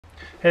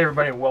Hey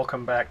everybody, and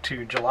welcome back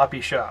to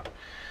Jalopy Shop.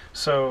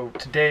 So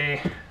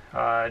today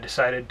I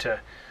decided to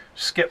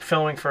skip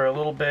filming for a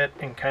little bit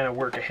and kind of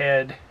work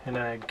ahead, and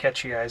I'd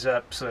catch you guys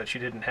up so that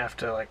you didn't have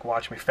to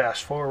watch me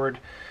fast forward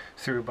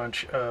through a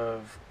bunch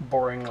of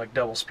boring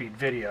double speed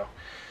video.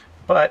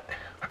 But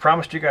I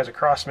promised you guys a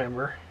cross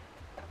member,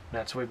 and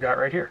that's what we've got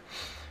right here.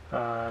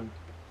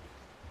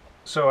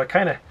 So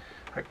I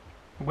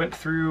went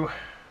through,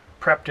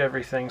 prepped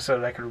everything so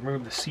that I could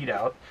remove the seat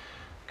out.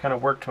 Kind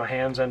of worked my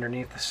hands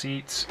underneath the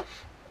seats,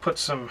 put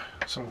some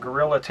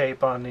Gorilla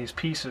Tape on these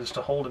pieces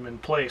to hold them in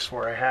place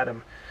where I had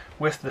them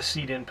with the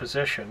seat in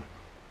position,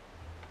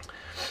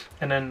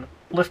 and then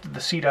lifted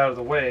the seat out of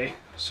the way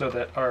so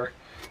that our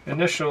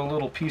initial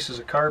little pieces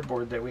of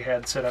cardboard that we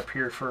had set up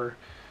here for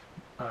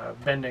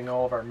bending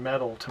all of our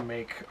metal to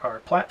make our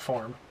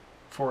platform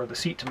for the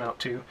seat to mount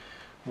to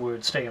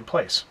would stay in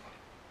place.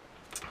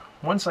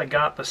 Once I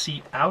got the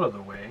seat out of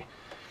the way,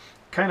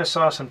 kind of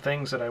saw some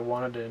things that I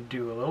wanted to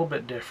do a little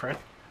bit different.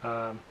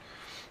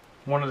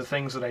 One of the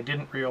things that I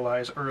didn't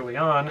realize early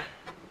on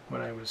when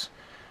I was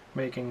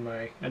making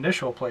my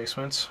initial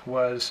placements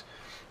was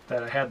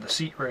that I had the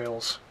seat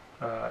rails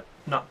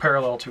not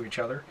parallel to each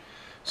other.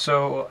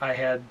 So I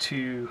had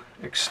to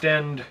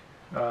extend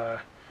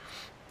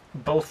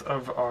both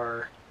of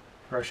our,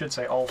 or I should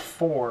say all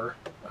four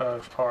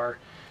of our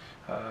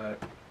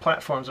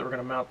platforms that we're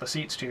going to mount the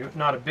seats to.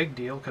 Not a big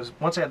deal, because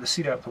once I had the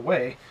seat out of the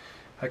way,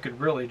 I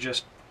could really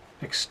just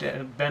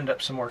bend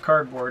up some more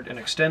cardboard and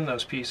extend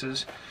those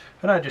pieces,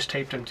 and I just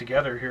taped them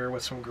together here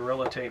with some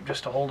Gorilla Tape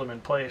just to hold them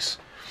in place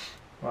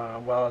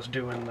while I was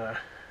doing the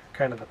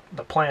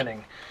the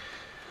planning.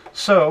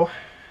 So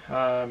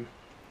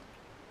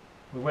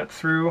we went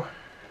through,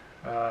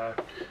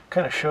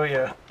 kind of show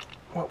you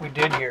what we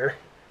did here.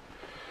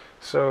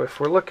 So if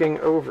we're looking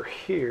over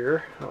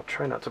here, I'll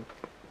try not to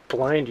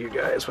blind you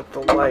guys with the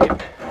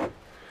light.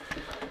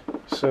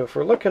 So if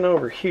we're looking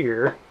over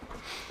here,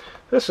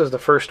 this is the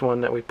first one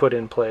that we put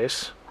in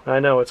place. I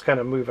know it's kind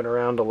of moving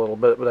around a little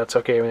bit, but that's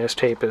okay. I mean, this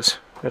tape it's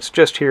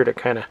just here to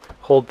kind of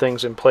hold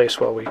things in place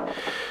while we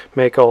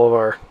make all of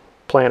our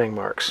planning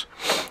marks.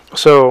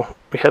 So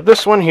we had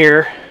this one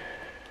here,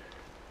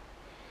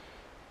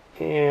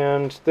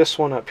 and this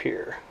one up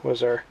here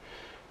was our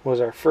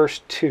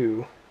first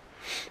two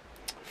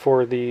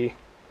for the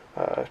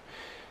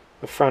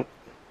front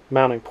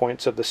mounting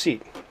points of the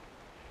seat.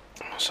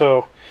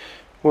 So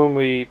when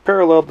we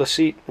paralleled the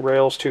seat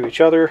rails to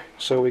each other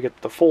so we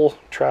get the full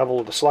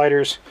travel of the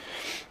sliders,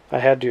 I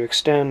had to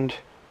extend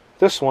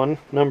this one,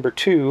 number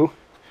 2,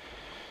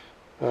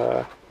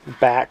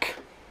 back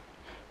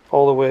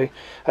all the way.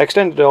 I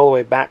extended it all the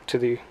way back to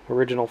the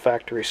original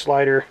factory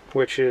slider,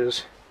 which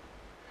is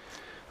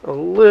a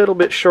little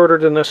bit shorter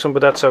than this one,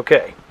 but that's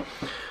okay.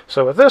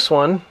 So with this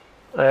one,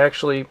 I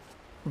actually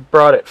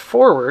brought it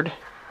forward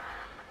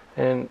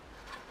and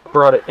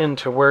brought it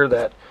into where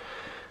that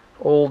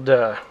old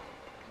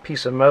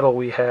piece of metal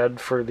we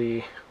had for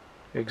the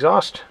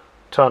exhaust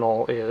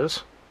tunnel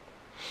is.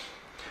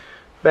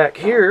 Back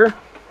here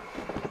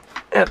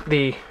at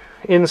the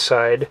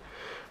inside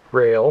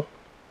rail,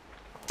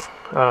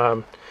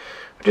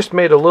 just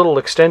made a little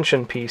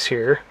extension piece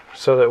here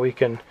so that we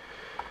can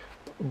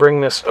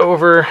bring this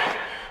over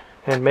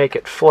and make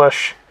it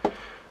flush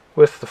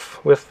with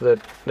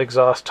the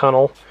exhaust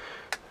tunnel,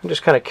 and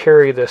just kind of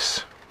carry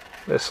this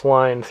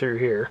line through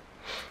here.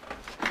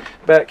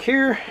 Back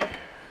here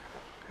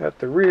at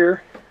the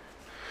rear,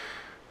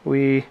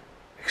 we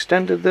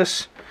extended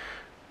this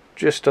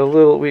just a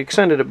little. We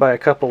extended it by a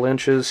couple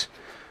inches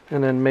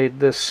and then made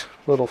this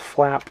little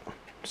flap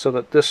so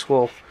that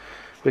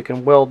we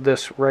can weld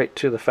this right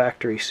to the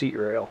factory seat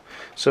rail.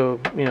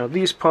 So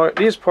these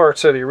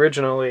parts are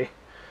originally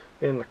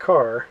in the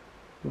car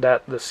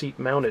that the seat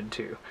mounted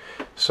to.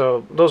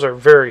 So those are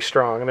very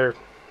strong.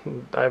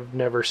 I've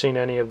never seen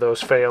any of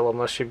those fail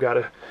unless you've got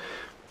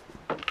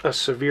a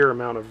severe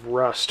amount of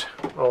rust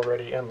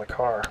already in the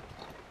car.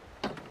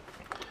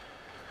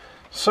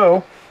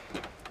 So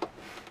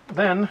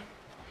then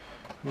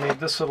made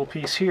this little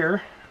piece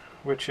here,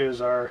 which is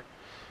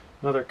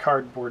another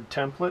cardboard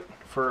template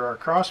for our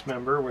cross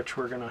member, which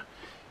we're gonna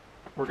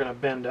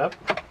bend up,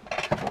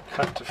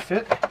 cut to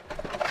fit,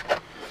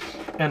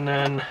 and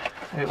then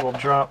it will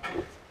drop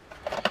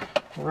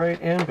right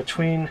in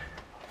between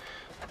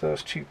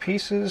those two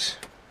pieces,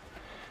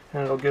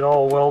 and it'll get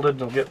all welded.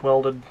 It'll get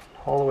welded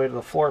all the way to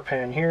the floor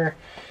pan here,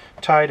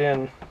 tied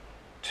in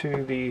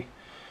to the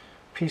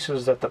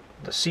pieces that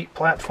the seat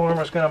platform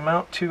is going to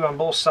mount to on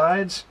both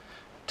sides,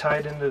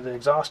 tied into the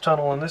exhaust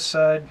tunnel on this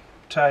side,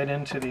 tied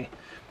into the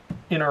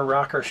inner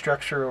rocker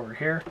structure over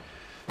here,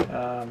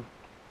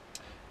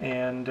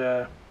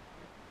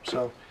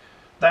 so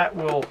that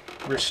will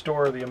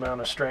restore the amount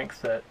of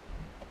strength that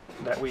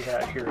we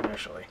had here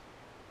initially.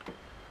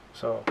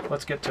 So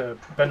let's get to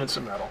bending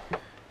some metal.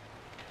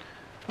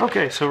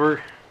 Okay, so we've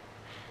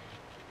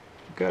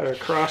got a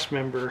cross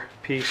member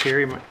piece here.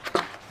 You might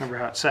remember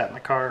how it sat in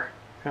the car,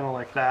 kind of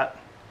like that.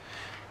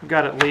 We've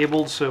got it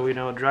labeled so we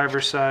know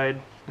driver's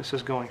side, this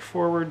is going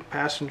forward,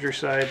 passenger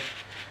side,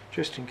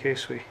 just in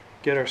case we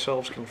get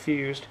ourselves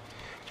confused,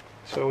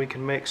 so we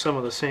can make some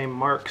of the same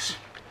marks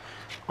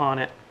on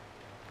it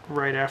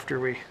right after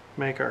we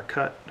make our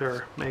cut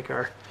or make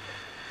our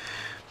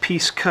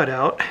piece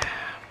cutout.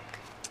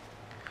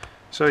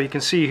 So you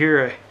can see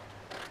here,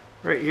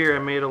 right here I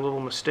made a little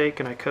mistake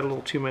and I cut a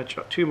little too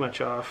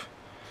much off.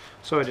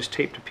 So I just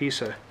taped a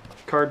piece of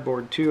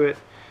cardboard to it,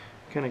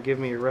 kind of give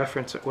me a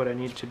reference at what I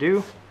need to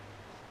do.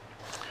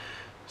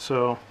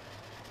 So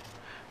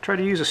try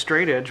to use a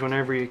straight edge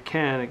whenever you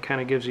can. It kind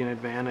of gives you an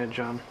advantage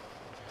on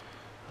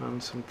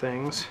some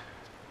things.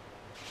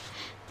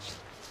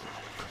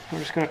 I'm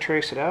just going to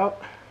trace it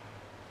out.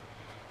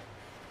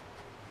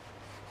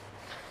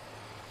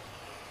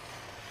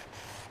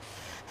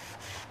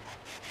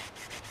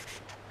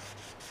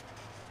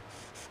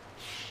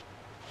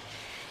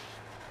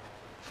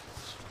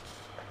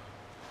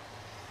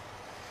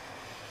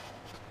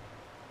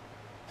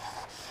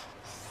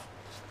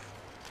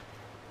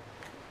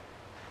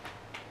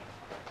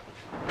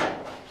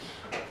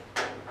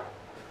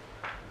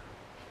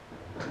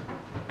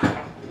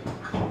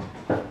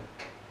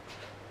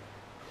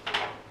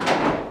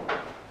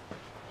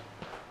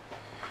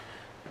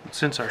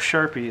 Since our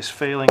Sharpie is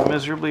failing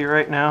miserably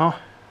right now,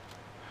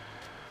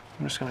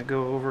 I'm just going to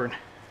go over and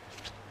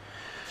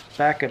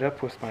back it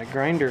up with my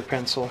grinder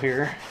pencil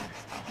here.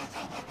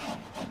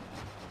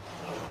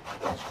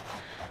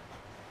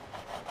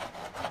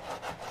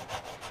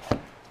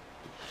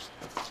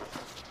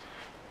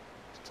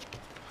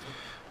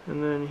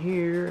 And then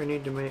here I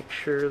need to make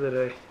sure that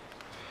I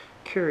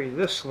carry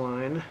this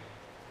line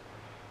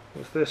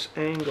with this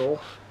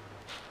angle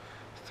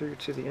through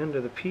to the end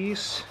of the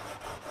piece.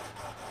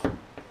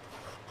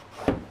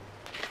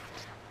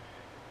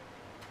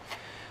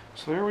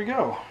 So there we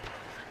go.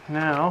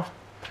 Now,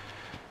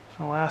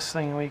 the last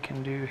thing we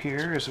can do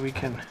here is we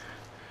can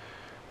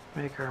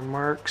make our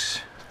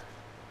marks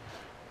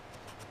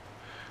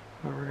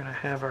where we're going to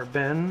have our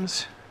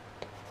bends.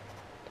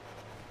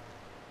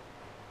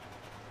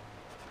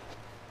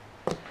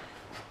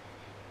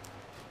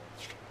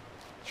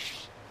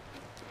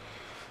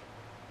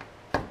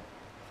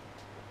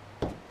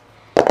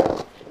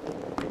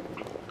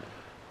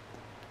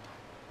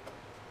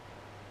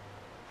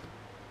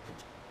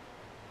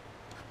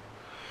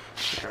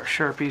 Our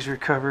Sharpies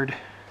recovered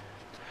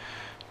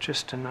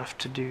just enough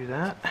to do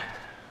that.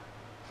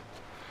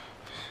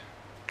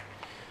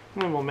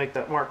 And then we'll make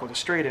that mark with a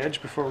straight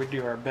edge before we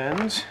do our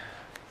bends.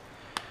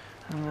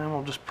 And then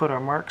we'll just put our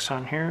marks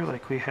on here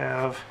like we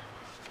have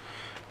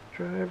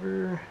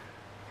driver,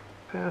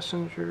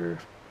 passenger,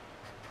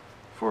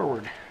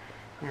 forward.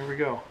 There we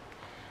go.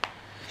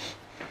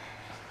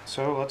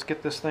 So let's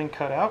get this thing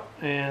cut out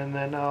and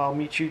then I'll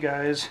meet you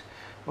guys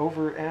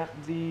over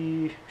at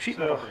the sheet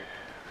metal.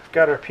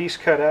 Got our piece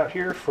cut out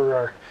here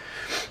for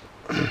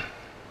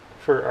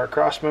our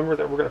cross member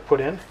that we're going to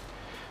put in.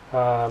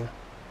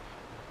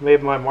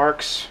 Made my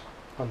marks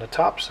on the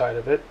top side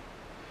of it,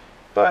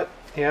 but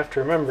you have to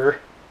remember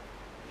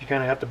you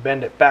kind of have to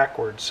bend it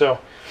backwards. So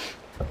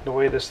the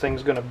way this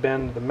thing's going to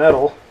bend the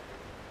metal,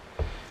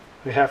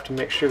 we have to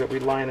make sure that we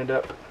line it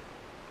up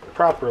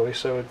properly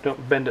so we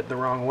don't bend it the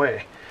wrong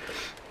way.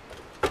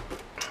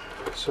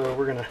 So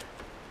we're going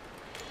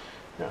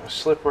to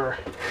slip our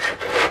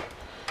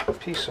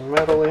piece of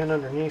metal in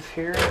underneath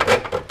here.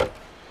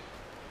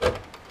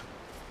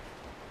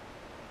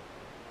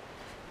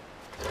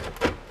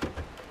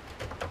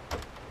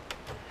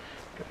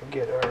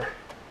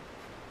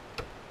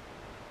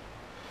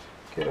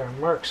 Get our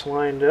marks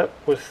lined up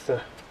with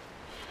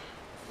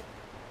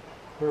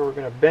where we're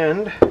going to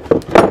bend.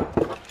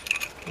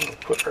 We'll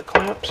put our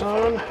clamps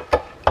on.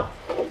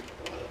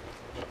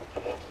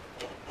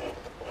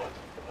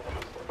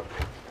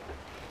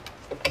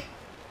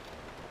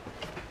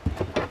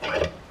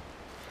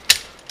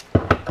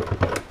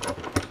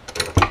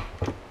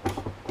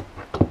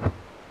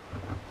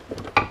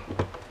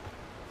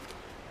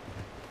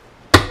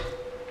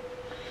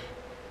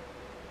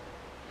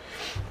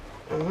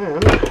 And then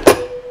I'm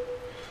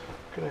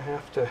going to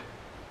have to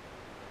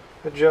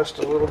adjust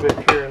a little bit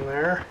here and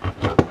there.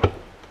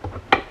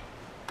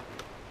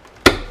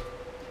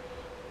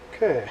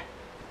 Okay,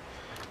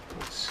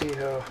 let's see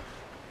how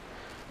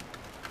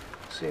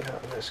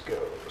this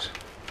goes.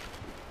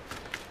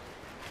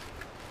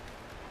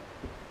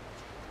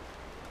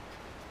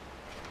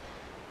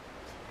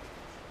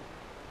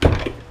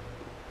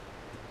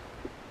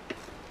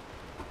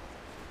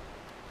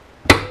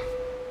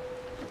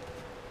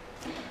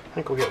 I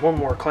think we'll get one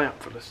more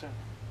clamp for this end.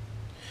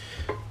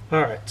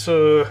 Alright,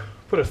 so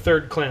put a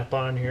third clamp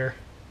on here.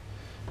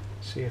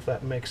 See if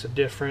that makes a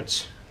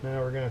difference.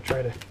 Now we're going to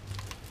try to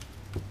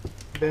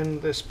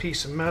bend this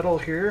piece of metal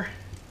here.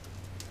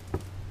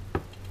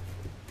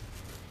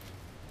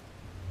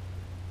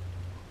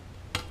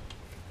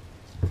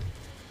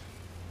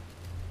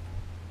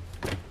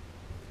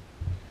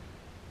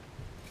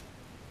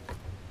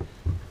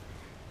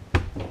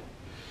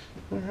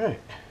 Alright,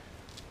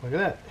 look at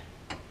that.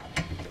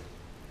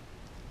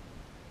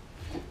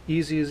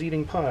 Easy as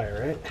eating pie,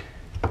 right?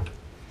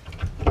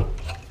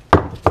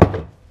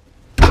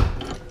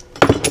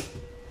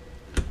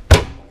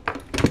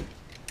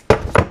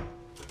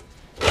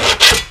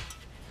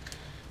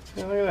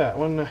 Now look at that,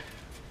 one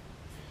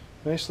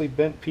nicely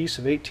bent piece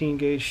of 18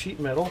 gauge sheet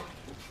metal.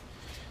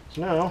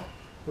 So now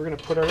we're going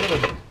to put our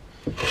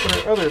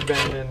other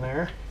bend in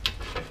there.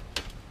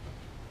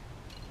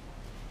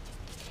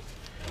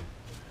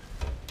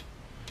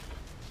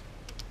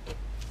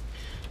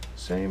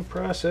 Same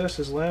process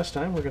as last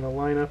time. We're going to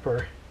line up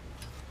our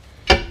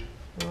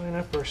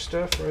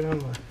stuff right on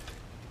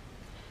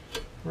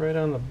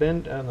the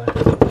bend,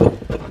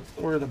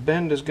 where the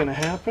bend is going to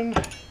happen.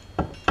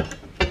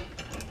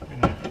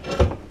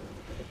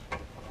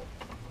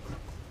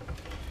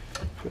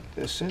 Put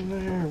this in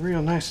there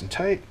real nice and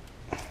tight.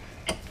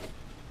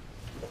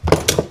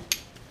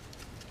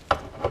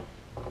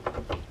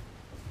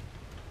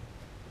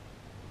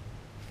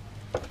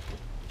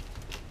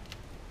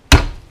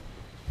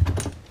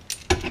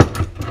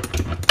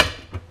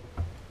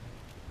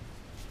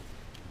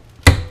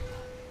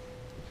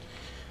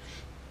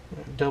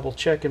 Double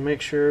check and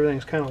make sure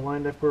everything's kind of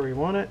lined up where we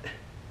want it.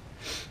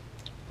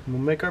 And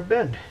we'll make our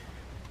bend.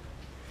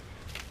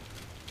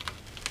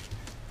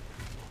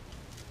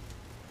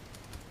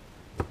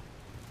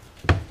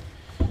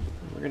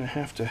 We're going to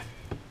have to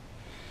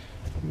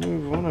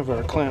move one of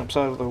our clamps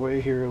out of the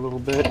way here a little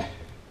bit,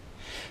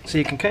 so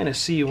you can kind of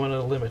see one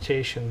of the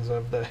limitations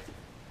of the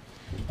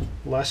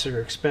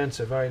lesser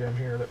expensive item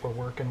here that we're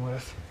working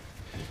with.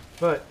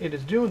 But it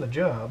is doing the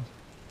job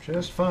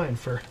just fine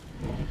for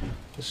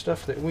the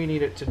stuff that we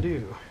need it to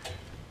do.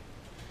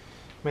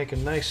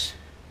 Making nice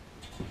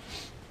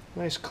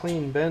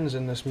clean bends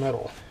in this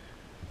metal.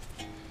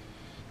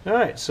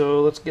 Alright,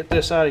 so let's get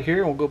this out of here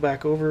and we'll go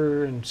back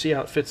over and see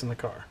how it fits in the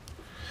car.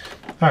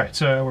 Alright,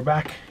 so we're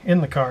back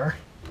in the car.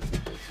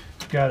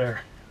 We've got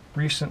our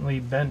recently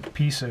bent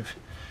piece of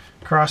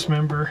cross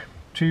member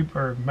tube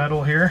or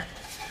metal here.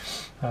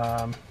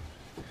 We're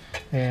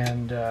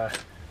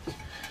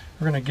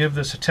going to give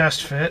this a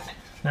test fit.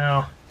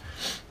 Now,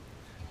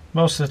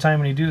 most of the time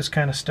when you do this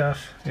kind of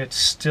stuff, it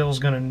still is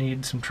going to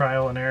need some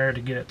trial and error to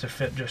get it to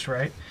fit just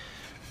right.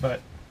 But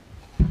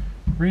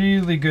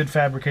really good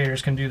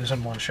fabricators can do this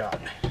in one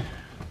shot.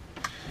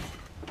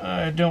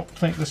 I don't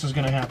think this is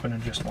going to happen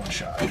in just one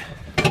shot,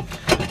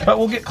 but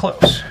we'll get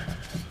close.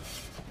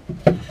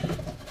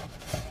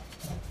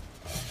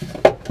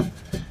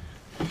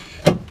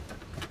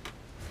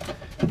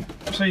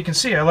 So you can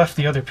see I left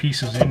the other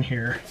pieces in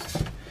here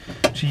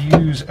to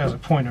use as a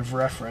point of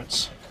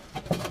reference.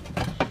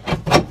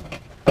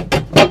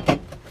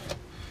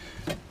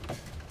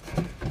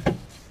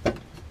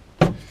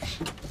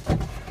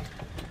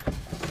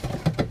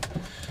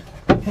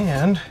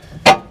 And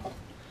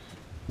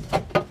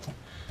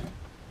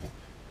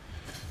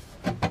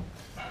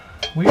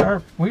we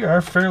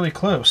are fairly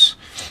close.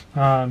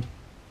 Got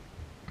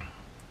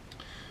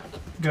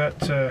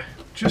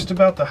just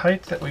about the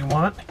height that we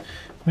want.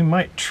 We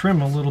might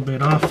trim a little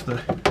bit off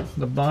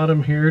the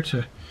bottom here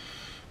to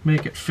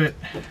make it fit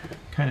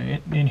kind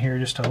of in here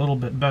just a little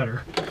bit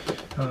better.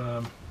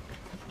 Let's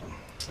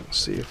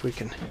see if we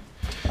can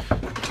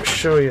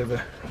show you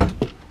the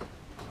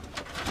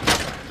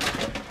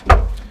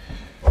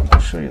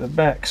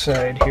back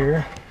side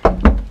here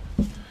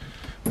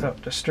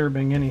without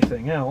disturbing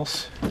anything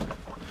else.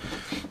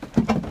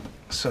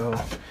 So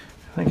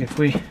I think if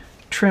we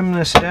trim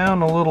this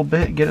down a little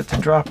bit, get it to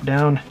drop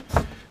down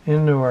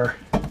into our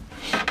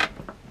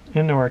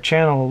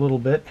channel a little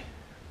bit,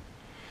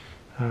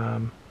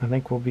 I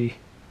think we'll be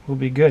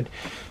good.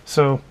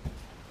 So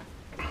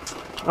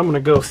I'm going to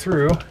go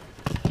through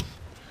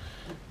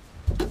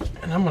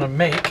and I'm going to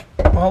make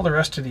all the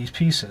rest of these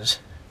pieces.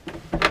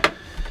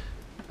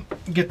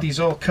 Get these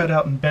all cut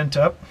out and bent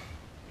up.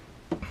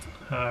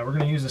 We're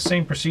going to use the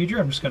same procedure.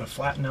 I'm just going to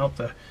flatten out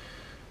the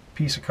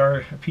piece of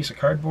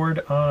cardboard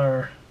on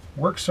our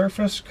work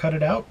surface, cut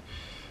it out,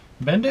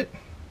 bend it,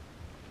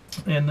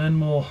 and then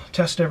we'll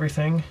test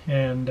everything,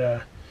 and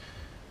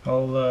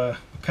I'll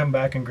come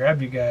back and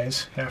grab you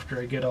guys after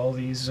I get all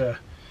these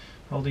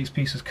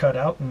pieces cut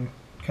out and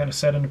kind of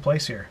set into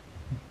place here,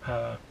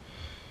 and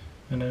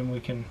then we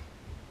can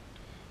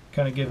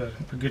kind of give a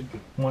good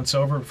once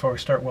over before we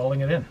start welding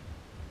it in.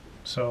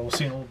 So we'll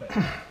see in a little bit.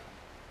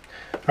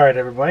 Alright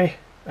everybody,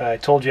 I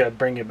told you I'd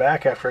bring you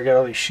back after I got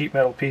all these sheet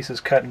metal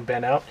pieces cut and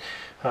bent out.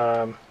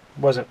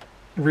 Wasn't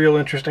real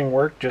interesting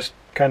work, just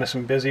kind of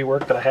some busy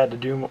work that I had to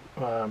do.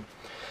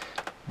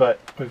 But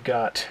we've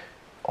got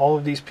all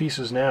of these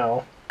pieces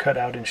now cut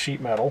out in sheet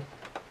metal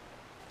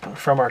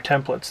from our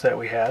templates that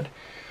we had.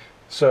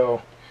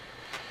 So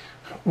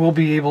we'll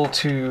be able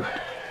to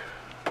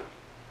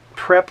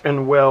prep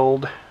and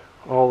weld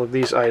all of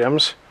these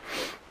items.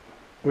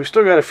 We've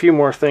still got a few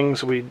more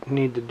things we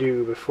need to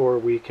do before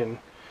we can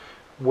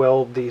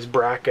weld these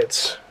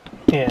brackets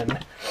in.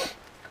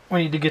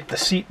 We need to get the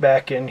seat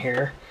back in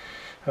here,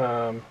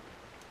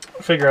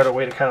 figure out a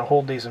way to kind of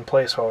hold these in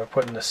place while we're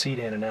putting the seat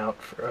in and out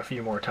for a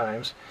few more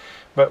times.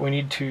 But we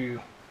need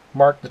to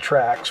mark the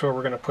tracks where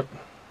we're going to put,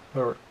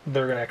 or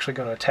they're actually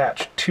going to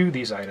attach to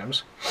these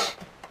items,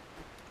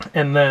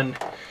 and then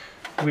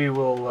we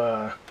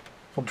will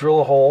we'll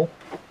drill a hole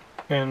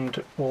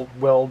and we'll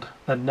weld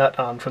a nut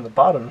on from the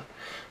bottom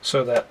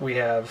so that we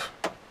have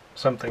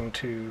something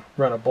to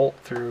run a bolt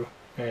through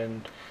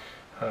and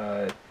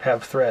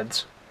have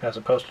threads, as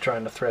opposed to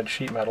trying to thread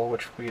sheet metal,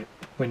 which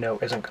we know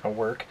isn't going to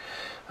work.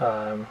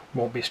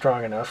 Won't be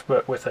strong enough,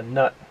 but with a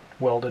nut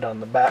welded on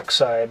the back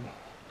side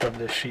of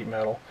this sheet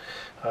metal,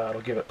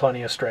 it'll give it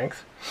plenty of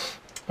strength.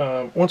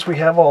 Once we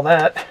have all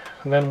that,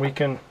 then we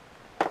can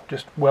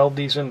just weld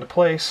these into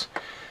place.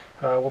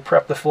 We'll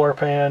prep the floor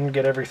pan,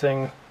 get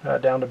everything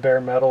down to bare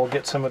metal,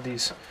 get some of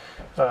these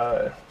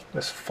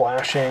this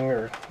flashing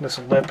or this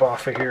lip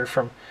off of here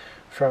from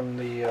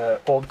the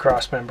old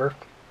cross member,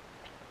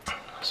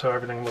 so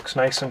everything looks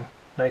nice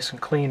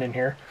and clean in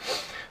here.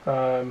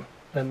 And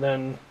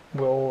then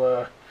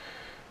we'll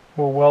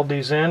weld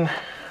these in,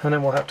 and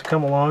then we'll have to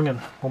come along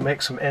and we'll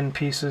make some end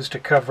pieces to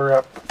cover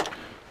up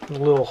the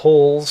little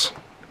holes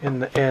in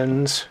the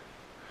ends.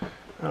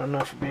 I don't know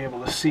if you'll be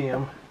able to see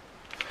them,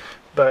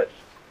 but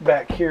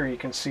back here you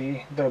can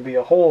see there'll be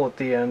a hole at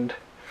the end,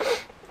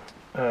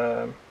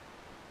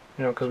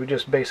 you know, because we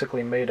just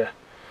basically made a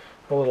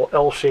little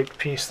L-shaped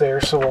piece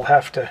there, so we'll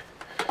have to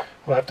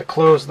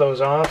close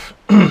those off,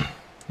 you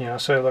know,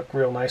 so they look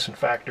real nice and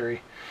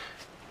factory,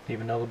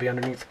 even though they'll be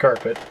underneath the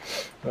carpet.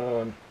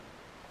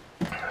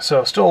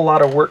 So still a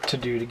lot of work to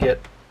do to get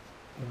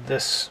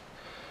this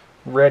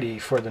ready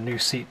for the new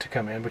seat to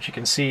come in, but you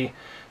can see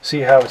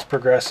how it's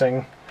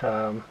progressing.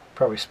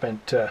 Probably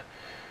spent the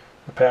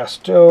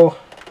past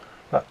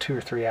about 2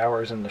 or 3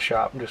 hours in the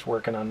shop just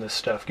working on this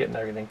stuff, getting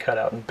everything cut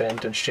out and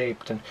bent and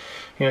shaped, and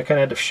you know, kind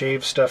of had to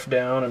shave stuff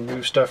down and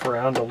move stuff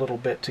around a little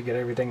bit to get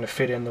everything to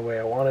fit in the way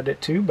I wanted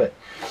it to, but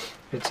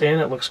it's in,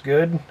 it looks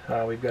good.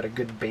 We've got a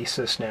good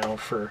basis now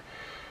for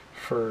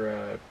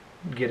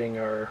getting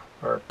our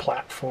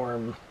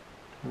platform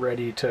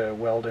ready to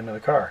weld into the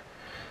car.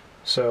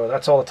 So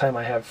that's all the time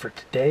I have for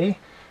today,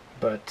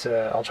 but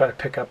I'll try to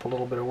pick up a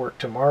little bit of work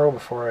tomorrow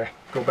before I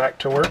go back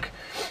to work,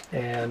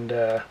 and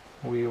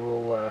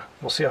we'll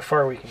see how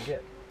far we can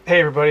get. Hey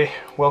everybody,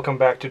 welcome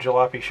back to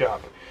Jalopy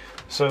Shop.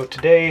 So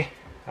today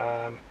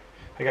I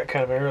got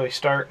kind of an early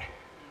start,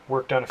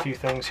 worked on a few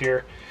things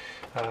here.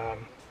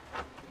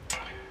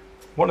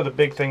 One of the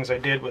big things I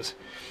did was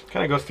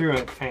kind of go through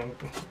and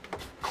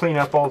clean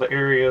up all the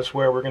areas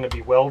where we're going to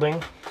be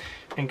welding,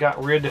 and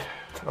got rid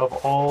of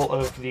all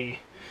of the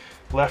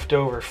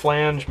leftover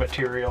flange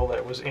material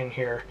that was in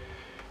here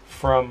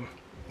from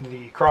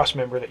the cross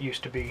member that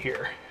used to be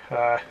here.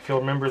 If you'll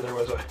remember, there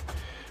was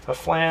a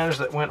flange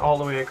that went all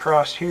the way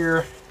across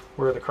here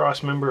where the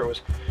cross member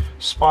was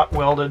spot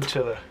welded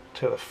to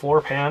the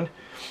floor pan.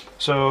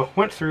 So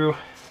went through,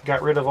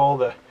 got rid of all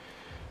the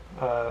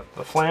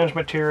flange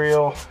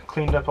material,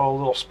 cleaned up all the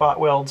little spot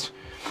welds.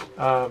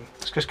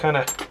 It's just kind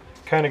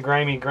of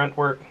grimy grunt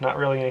work, not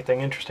really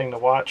anything interesting to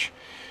watch,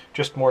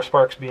 just more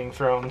sparks being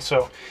thrown.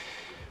 So,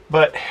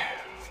 but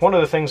one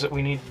of the things that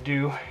we need to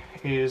do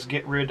is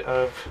get rid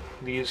of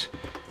these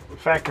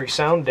factory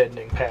sound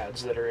deadening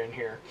pads that are in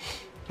here,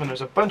 and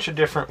there's a bunch of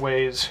different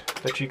ways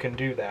that you can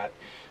do that.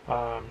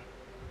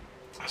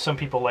 Some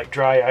people like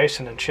dry ice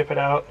and then chip it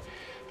out.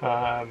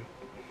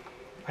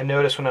 I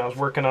noticed when I was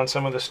working on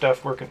some of the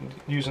stuff,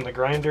 using the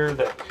grinder,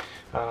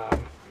 that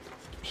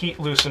heat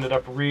loosened it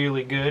up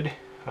really good.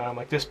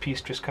 Like this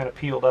piece just kind of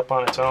peeled up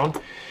on its own.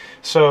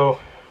 So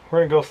we're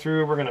gonna go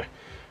through. We're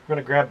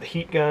gonna grab the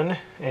heat gun,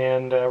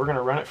 and we're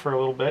gonna run it for a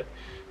little bit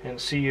and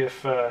see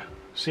if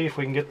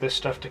we can get this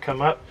stuff to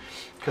come up.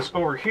 Because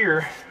over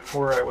here,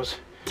 where I was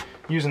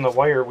using the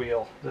wire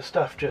wheel, the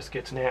stuff just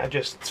gets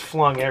it's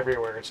flung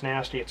everywhere. It's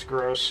nasty. It's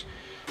gross.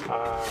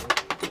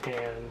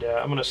 And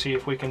I'm gonna see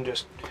if we can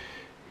just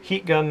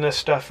heat gun this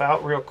stuff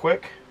out real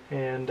quick,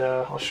 and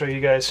I'll show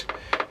you guys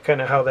kind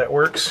of how that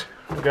works.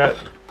 We've got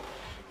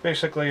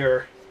basically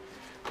our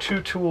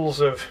two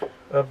tools of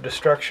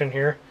destruction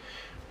here.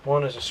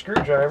 One is a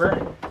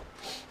screwdriver,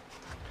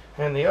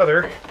 and the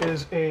other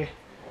is a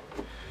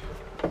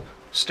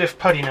stiff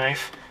putty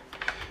knife.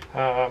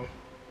 As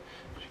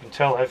you can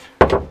tell, I've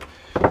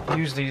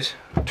used these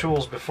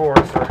tools before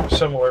for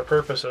similar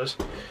purposes.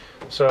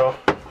 So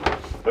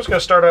I'm just going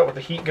to start out with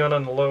the heat gun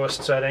on the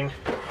lowest setting.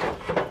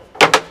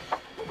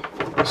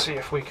 Let's see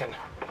if we can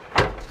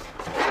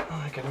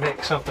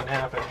make something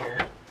happen here.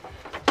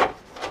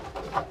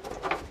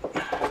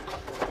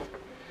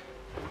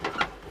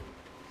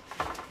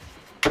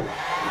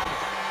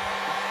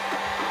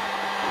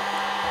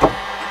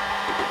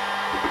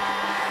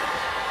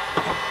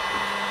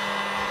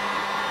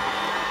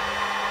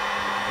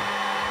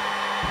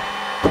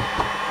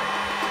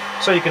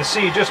 So you can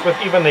see, just with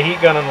even the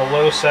heat gun on the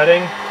low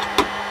setting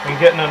and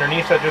getting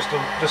underneath it,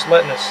 just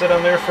letting it sit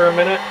on there for a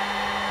minute,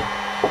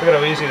 look at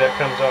how easy that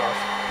comes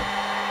off.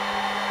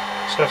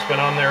 Stuff's been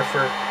on there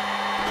for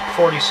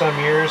 40 some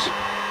years.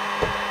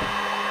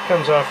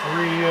 Comes off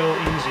real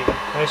easy,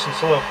 nice and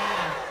slow.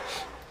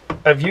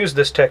 I've used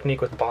this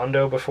technique with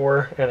Bondo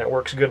before, and it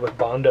works good with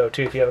Bondo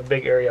too. If you have a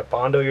big area of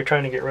Bondo you're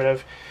trying to get rid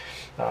of,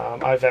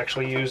 I've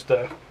actually used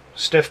the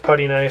stiff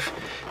putty knife.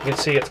 You can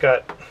see it's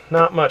got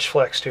not much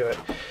flex to it.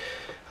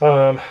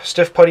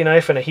 Stiff putty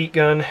knife and a heat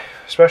gun,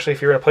 especially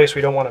if you're in a place where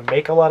you don't want to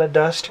make a lot of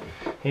dust,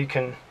 you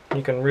can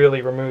you can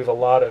really remove a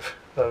lot of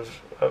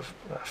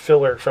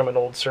filler from an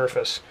old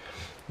surface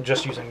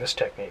just using this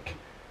technique.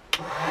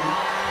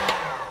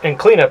 And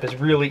cleanup is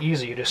really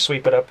easy. You just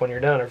sweep it up when you're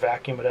done, or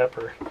vacuum it up,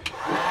 or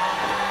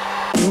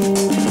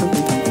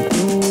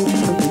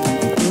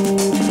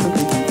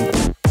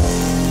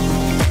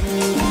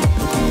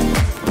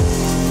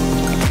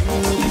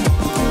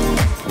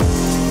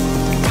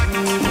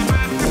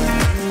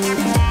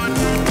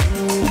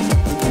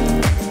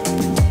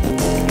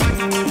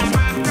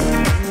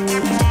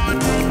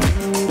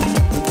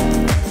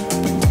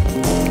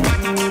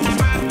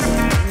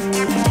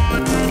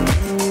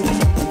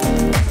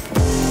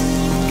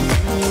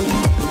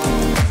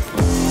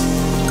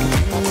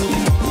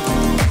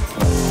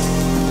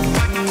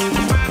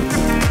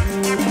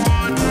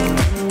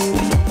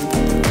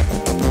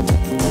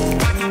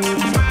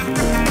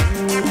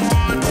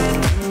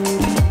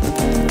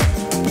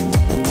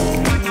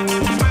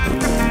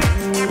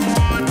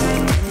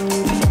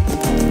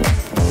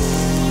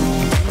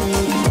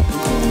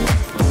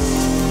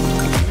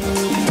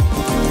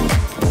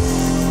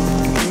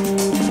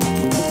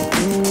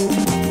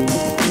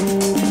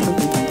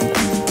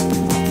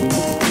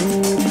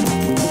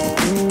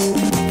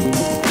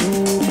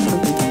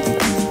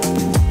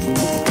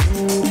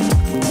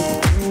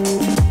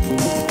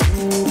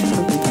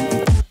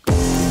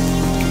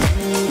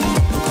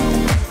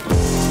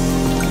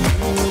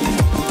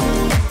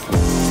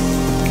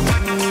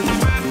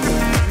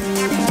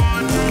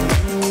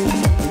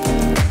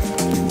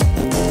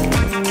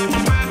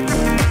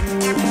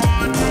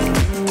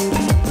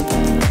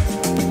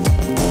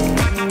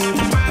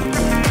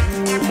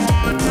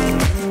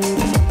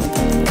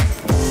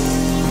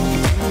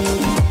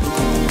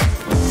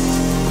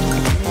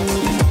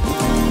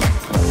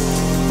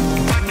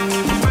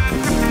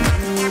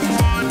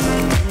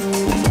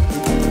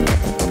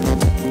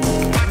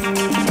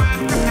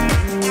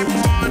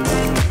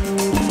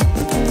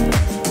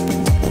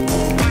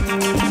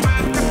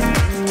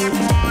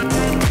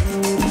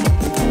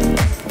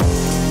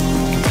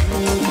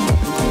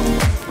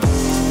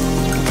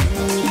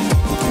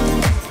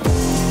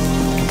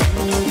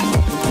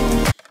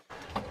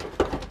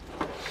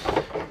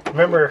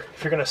remember,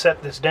 if you're going to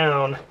set this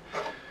down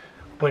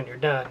when you're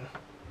done,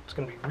 it's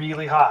going to be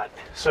really hot.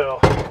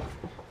 So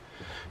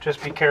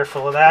just be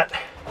careful of that.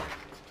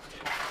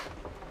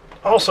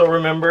 Also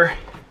remember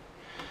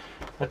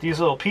that these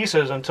little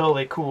pieces, until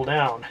they cool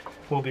down,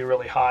 will be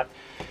really hot.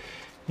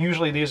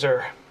 Usually these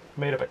are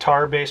made of a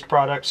tar-based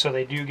product, so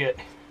they do get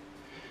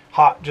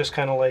hot just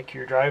kind of like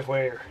your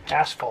driveway or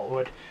asphalt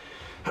would.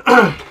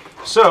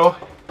 So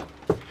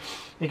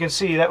you can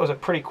see that was a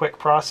pretty quick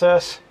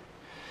process.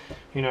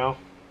 You know,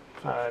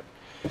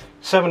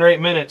 7 or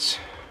 8 minutes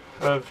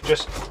of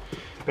just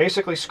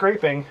basically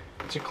scraping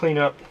to clean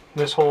up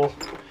this whole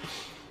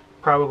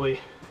probably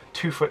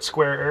 2-foot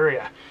square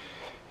area.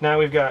 Now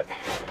we've got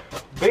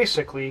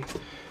basically,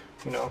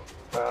 you know,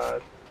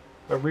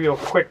 a real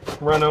quick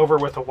run over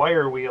with a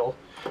wire wheel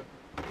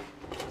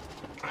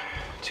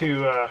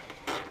to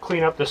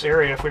clean up this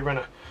area if we run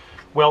a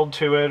weld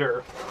to it,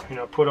 or, you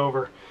know, put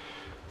over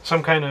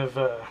some kind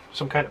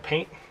of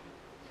paint.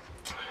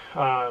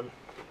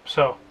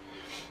 So,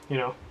 you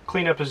know,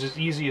 cleanup is as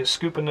easy as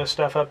scooping this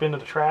stuff up into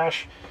the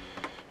trash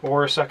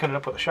or sucking it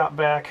up with a shop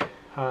vac.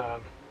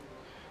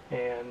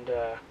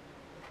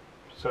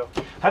 So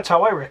that's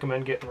how I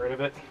recommend getting rid of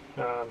it.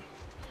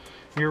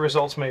 Your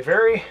results may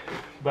vary,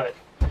 but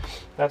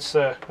that's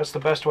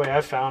the best way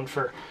I've found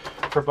for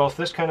both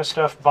this kind of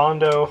stuff.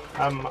 Bondo.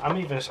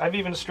 I've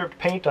even stripped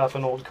paint off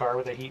an old car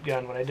with a heat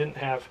gun when I didn't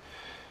have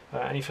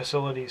any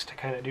facilities to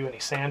kind of do any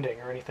sanding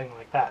or anything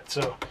like that.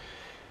 So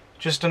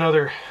just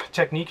another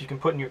technique you can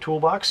put in your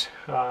toolbox.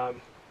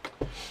 I'm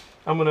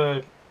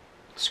gonna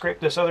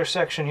scrape this other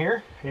section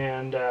here,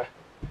 and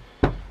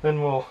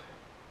then we'll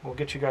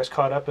get you guys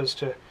caught up as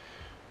to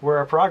where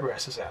our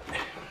progress is at.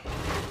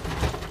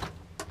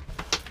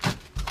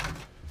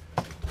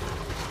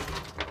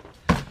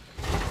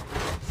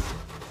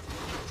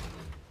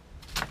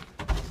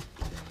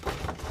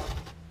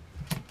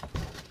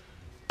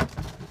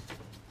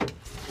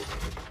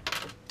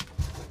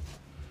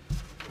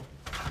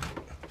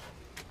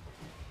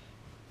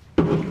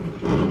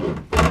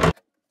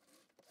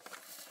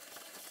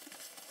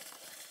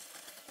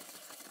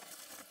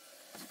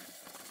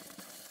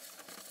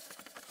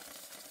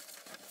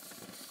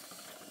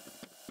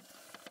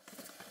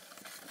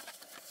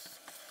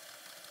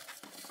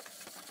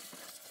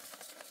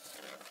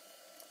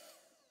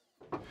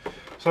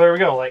 So there we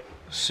go, like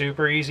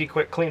super easy,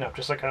 quick cleanup,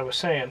 just like I was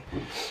saying.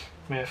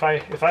 I mean, if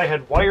I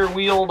had wire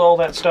wheeled all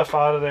that stuff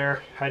out of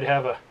there, I'd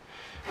have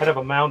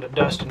a mound of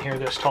dust in here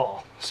this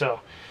tall.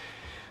 So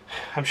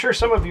I'm sure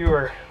some of you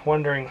are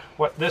wondering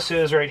what this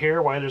is right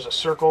here, why there's a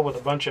circle with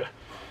a bunch of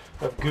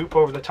goop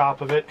over the top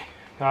of it.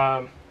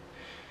 I'm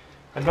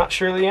not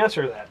sure the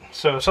answer to that.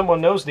 So if someone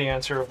knows the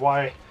answer of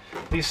why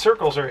these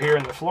circles are here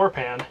in the floor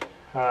pan,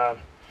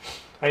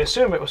 I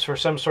assume it was for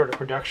some sort of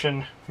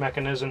production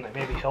mechanism that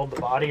maybe held the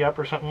body up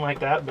or something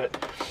like that, but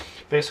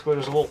basically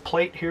there's a little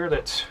plate here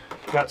that's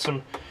got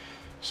some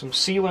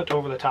sealant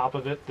over the top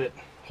of it that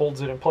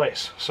holds it in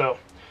place. So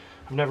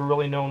I've never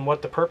really known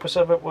what the purpose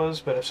of it was,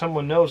 but if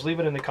someone knows, leave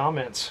it in the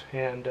comments,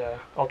 and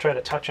I'll try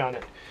to touch on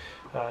it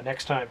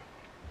next time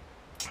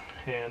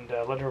and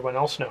let everyone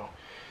else know.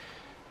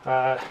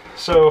 I'm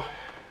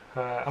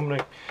going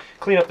to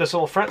clean up this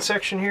little front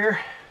section here,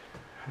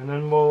 and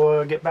then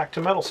we'll get back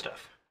to metal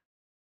stuff.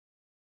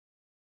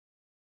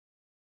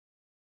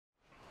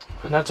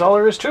 And that's all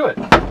there is to it.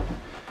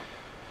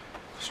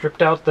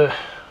 Stripped out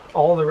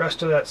all the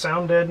rest of that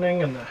sound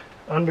deadening and the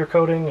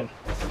undercoating and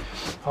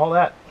all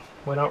that.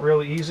 Went out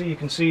really easy. You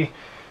can see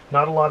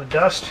not a lot of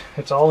dust.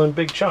 It's all in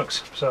big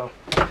chunks. So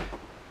I'm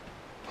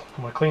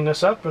going to clean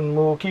this up and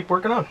we'll keep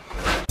working on.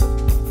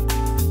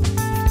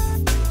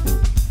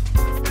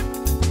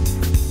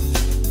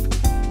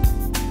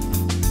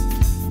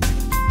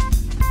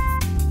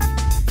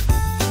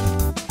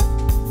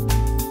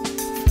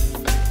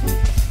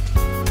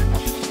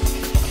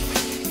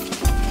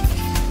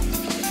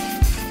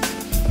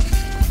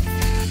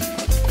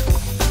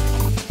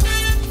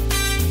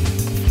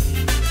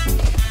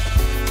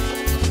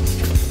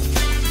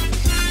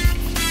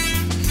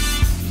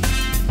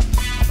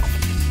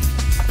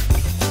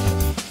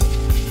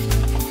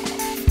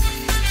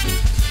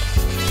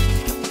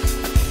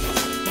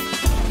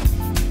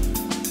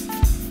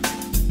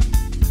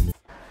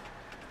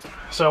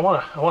 So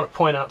I want to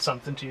point out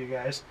something to you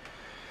guys,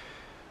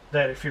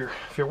 that if you're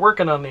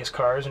working on these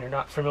cars and you're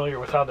not familiar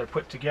with how they're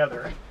put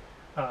together,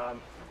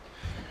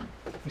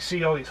 you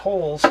see all these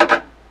holes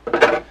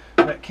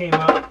that came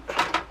up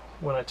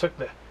when I took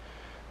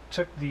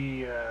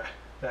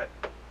that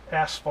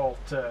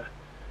asphalt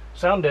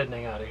sound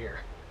deadening out of here.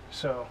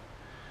 So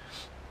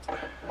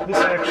this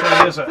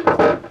actually is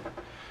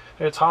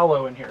it's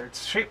hollow in here.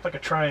 It's shaped like a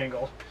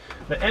triangle.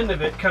 The end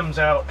of it comes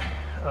out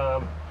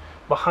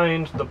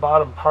behind the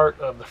bottom part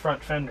of the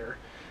front fender,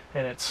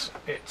 and it's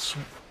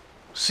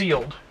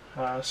sealed,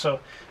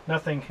 so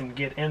nothing can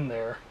get in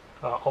there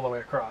all the way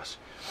across.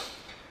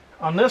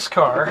 On this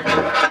car,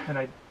 and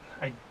I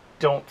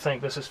don't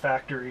think this is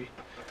factory,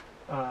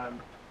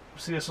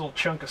 see this little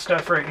chunk of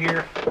stuff right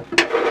here?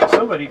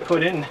 Somebody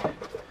put in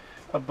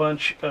a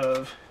bunch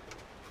of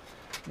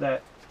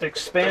that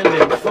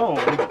expanding foam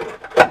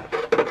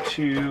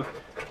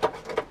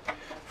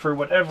for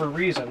whatever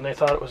reason, they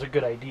thought it was a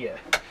good idea.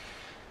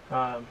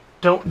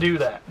 Don't do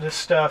that. This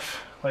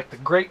stuff, like the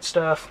great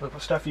stuff, the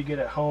stuff you get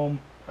at Home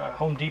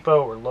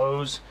Depot or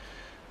Lowe's,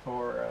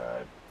 or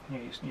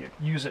you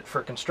use it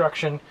for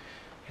construction,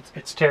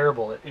 it's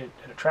terrible. It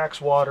attracts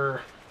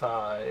water.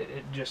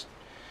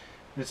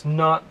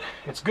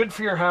 It's good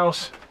for your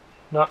house,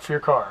 not for your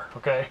car.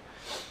 Okay,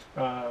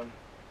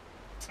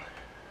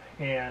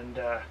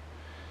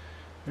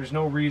 there's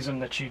no reason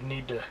that you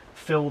need to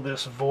fill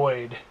this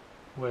void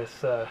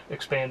with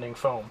expanding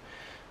foam.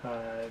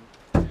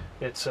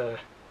 It's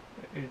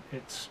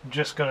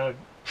just going to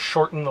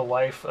shorten the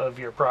life of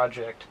your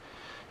project.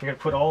 You're going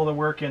to put all the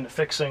work into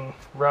fixing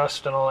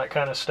rust and all that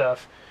kind of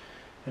stuff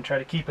and try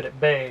to keep it at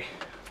bay.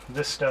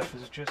 This stuff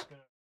is just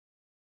going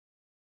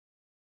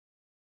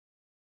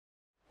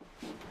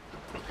to...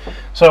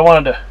 So I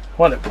wanted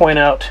to point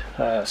out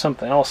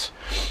something else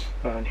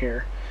on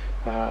here.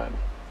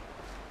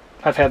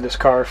 I've had this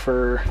car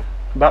for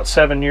about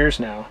 7 years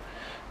now,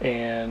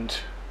 and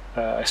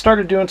I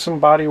started doing some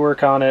body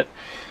work on it.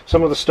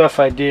 Some of the stuff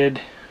I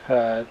did,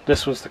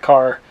 this was the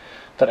car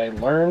that I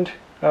learned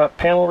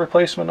panel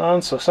replacement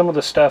on, so some of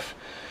the stuff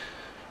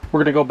we're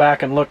going to go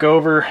back and look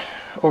over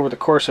the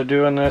course of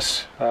doing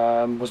this.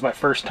 Was my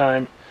first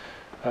time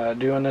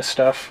doing this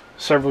stuff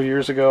several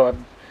years ago.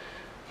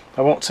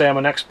 I won't say I'm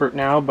an expert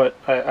now, but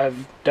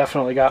I've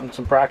definitely gotten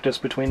some practice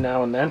between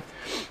now and then.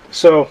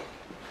 So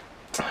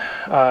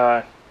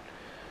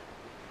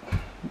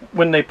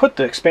when they put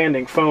the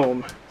expanding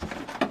foam,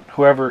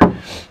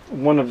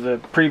 one of the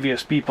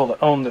previous people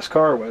that owned this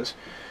car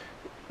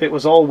it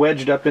was all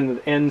wedged up into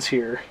the ends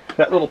here.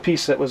 That little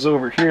piece that was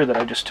over here that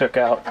I just took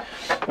out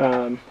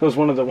was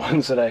one of the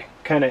ones that I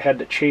kind of had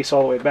to chase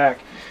all the way back.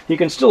 You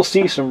can still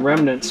see some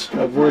remnants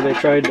of where they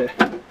tried to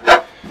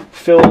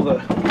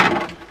fill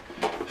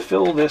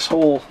this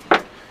whole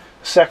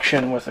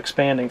section with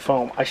expanding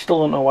foam. I still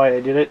don't know why I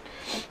did it,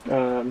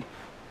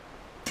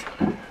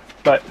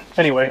 but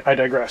anyway, I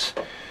digress.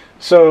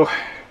 So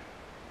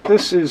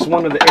this is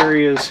one of the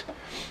areas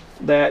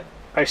that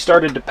I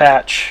started to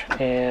patch,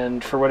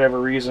 and for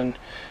whatever reason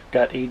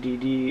got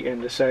ADD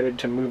and decided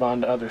to move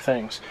on to other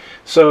things.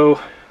 So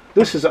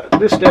this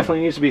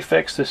definitely needs to be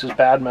fixed. This is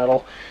bad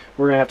metal.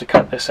 We're gonna have to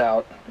cut this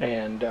out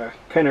and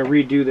kind of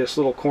redo this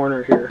little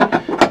corner here.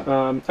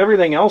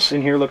 Everything else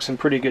in here looks in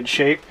pretty good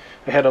shape.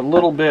 I had a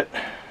little bit,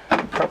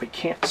 probably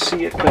can't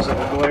see it because of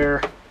the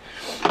glare,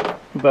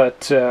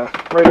 but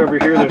right over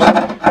here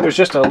there's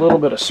just a little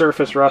bit of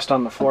surface rust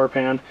on the floor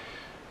pan.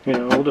 You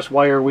know, we'll just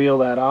wire wheel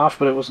that off,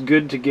 but it was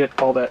good to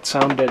get all that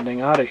sound deadening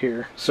out of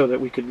here so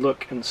that we could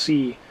look and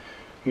see,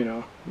 you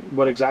know,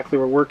 what exactly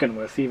we're working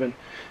with. Even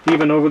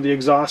over the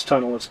exhaust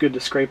tunnel, it's good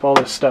to scrape all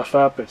this stuff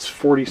up. It's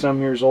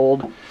 40-some years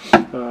old.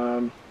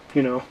 You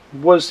know,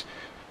 was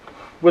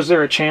Was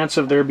there a chance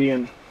of there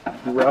being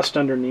rust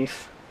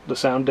underneath the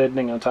sound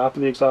deadening on top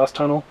of the exhaust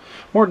tunnel?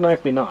 More than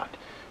likely not,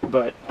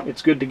 but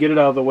it's good to get it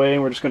out of the way,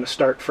 and we're just going to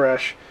start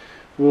fresh.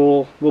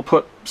 We'll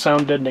put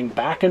sound deadening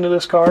back into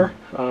this car,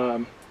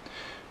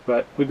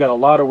 but we've got a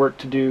lot of work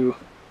to do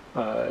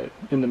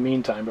in the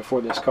meantime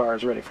before this car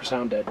is ready for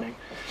sound deadening.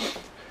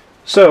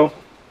 So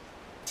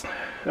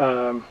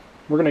we're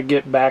going to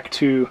get back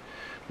to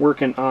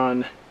working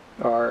on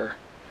our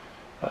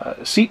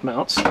seat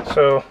mounts.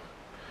 So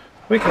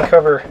we can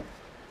cover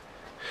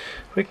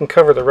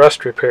the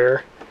rust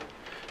repair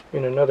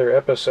in another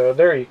episode.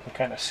 There you can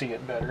kind of see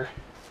it better.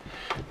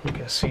 You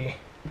can see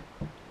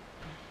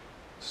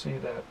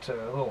that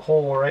little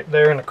hole right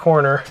there in the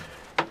corner.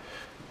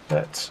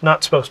 That's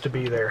not supposed to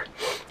be there.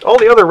 All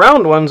the other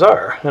round ones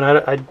are, and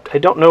I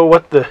don't know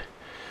what I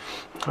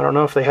don't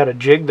know if they had a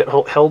jig that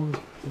held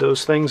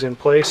those things in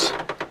place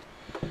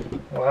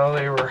while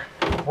they were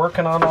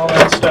working on all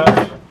that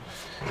stuff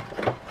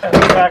at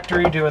the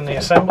factory doing the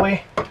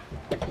assembly.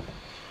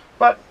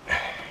 But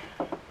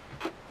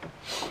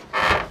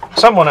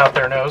someone out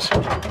there knows.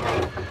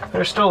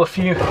 There's still a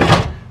few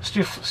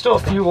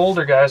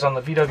older guys on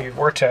the VW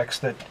Vortex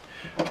that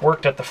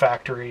worked at the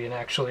factory and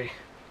actually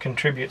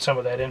contribute some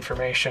of that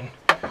information.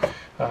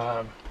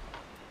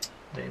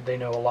 They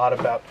know a lot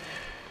about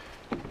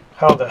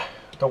how the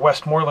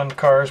Westmoreland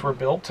cars were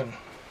built, and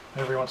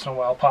every once in a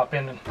while pop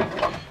in and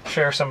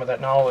share some of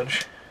that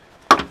knowledge.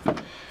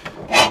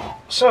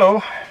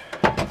 So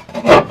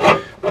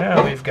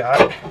now we've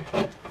got,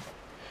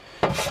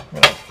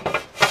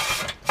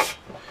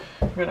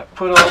 I'm gonna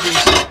put all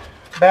these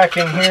back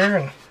in here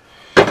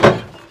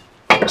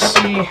and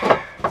see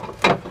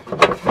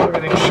if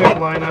everything should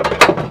line up.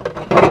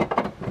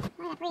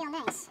 Real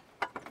nice.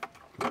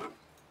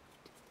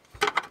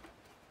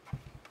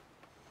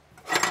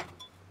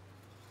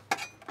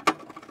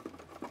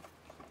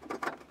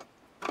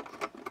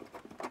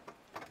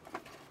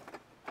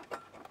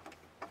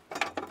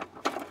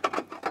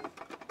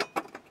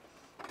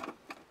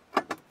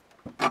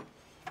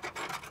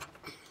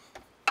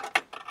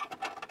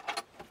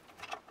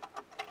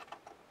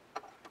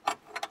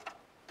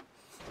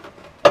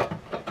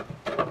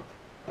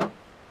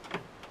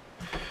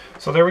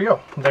 So there we go.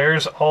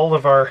 There's all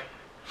of our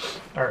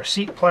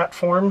seat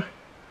platform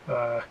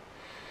and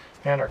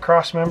our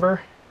cross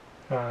member.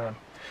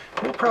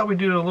 We'll probably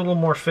do a little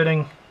more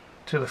fitting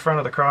to the front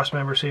of the cross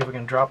member, see if we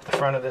can drop the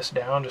front of this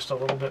down just a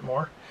little bit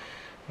more,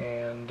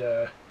 and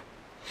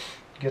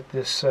get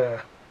this.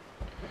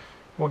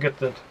 We'll get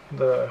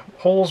the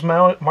holes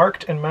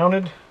marked and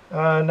mounted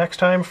next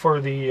time for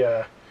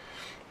the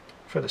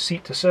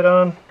seat to sit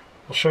on.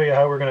 We'll show you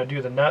how we're going to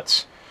do the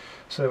nuts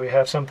so that we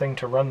have something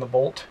to run the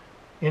bolt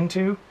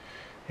into,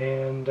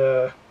 and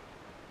we're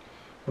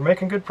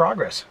making good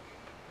progress.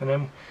 And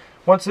then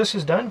once this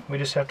is done, we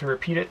just have to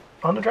repeat it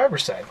on the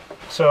driver's side.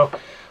 So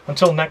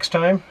until next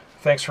time,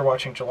 thanks for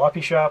watching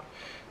Jalopy Shop.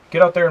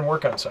 Get out there and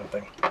work on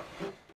something.